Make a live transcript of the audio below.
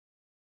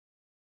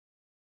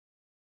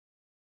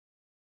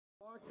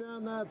Walked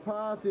down that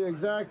path, the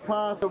exact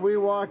path that we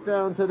walked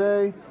down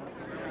today,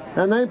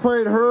 and they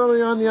played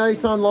Hurley on the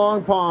ice on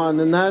Long Pond,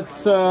 and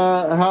that's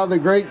how the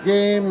great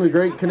game, the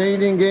great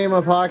Canadian game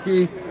of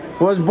hockey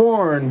was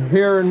born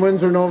here in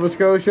Windsor, Nova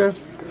Scotia.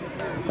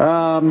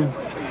 I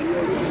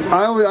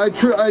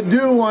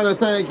do want to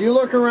thank you.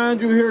 Look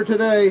around you here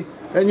today,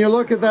 and you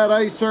look at that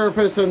ice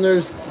surface, and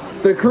there's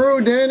the crew,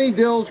 Danny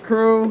Dill's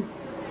crew,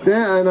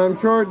 and I'm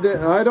sure,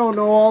 I don't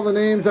know all the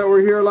names that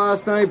were here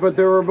last night, but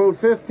there were about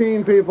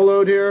 15 people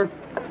out here.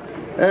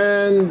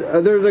 And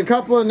there's a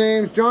couple of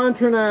names. John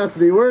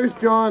Trinacity. Where's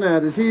John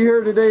at? Is he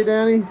here today,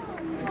 Danny?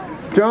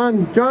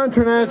 John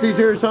Trinacity's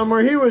here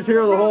somewhere. He was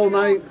here the whole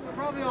night.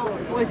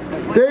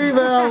 Dave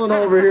Allen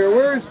over here.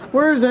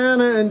 Where's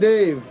Anna and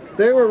Dave?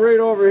 They were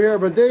right over here,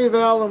 but Dave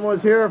Allen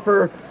was here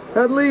for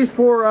at least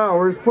 4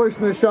 hours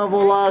pushing the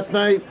shovel last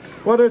night.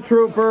 What a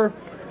trooper.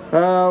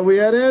 We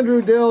had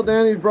Andrew Dill,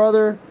 Danny's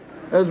brother,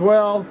 as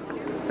well.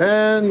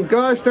 And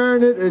gosh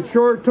darn it, it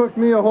sure took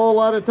me a whole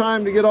lot of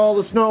time to get all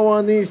the snow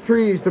on these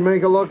trees to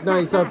make it look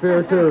nice up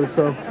here too.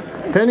 So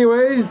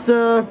anyways,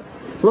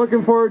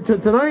 looking forward to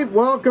tonight.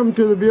 Welcome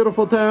to the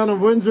beautiful town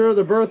of Windsor,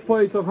 the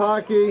birthplace of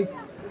hockey.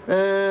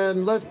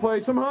 And let's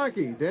play some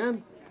hockey.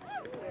 Dan?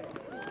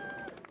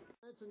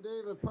 And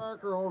David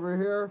Parker over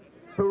here,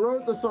 who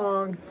wrote the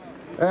song.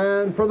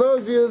 And for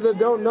those of you that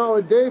don't know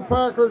it, Dave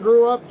Parker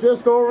grew up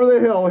just over the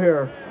hill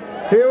here.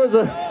 He was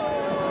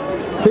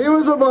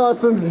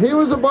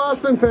a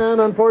Boston fan,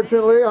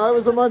 unfortunately. I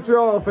was a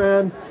Montreal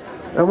fan.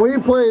 And we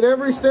played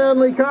every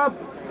Stanley Cup.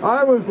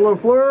 I was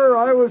Lafleur,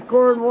 I was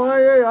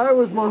Cournoyer, I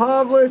was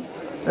Mahavlich,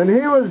 and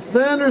he was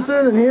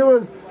Sanderson, and he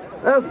was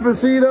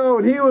Esposito,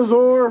 and he was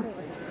Orr.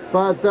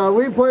 But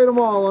we played them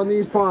all on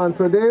these ponds.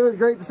 So David,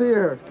 great to see you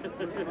here.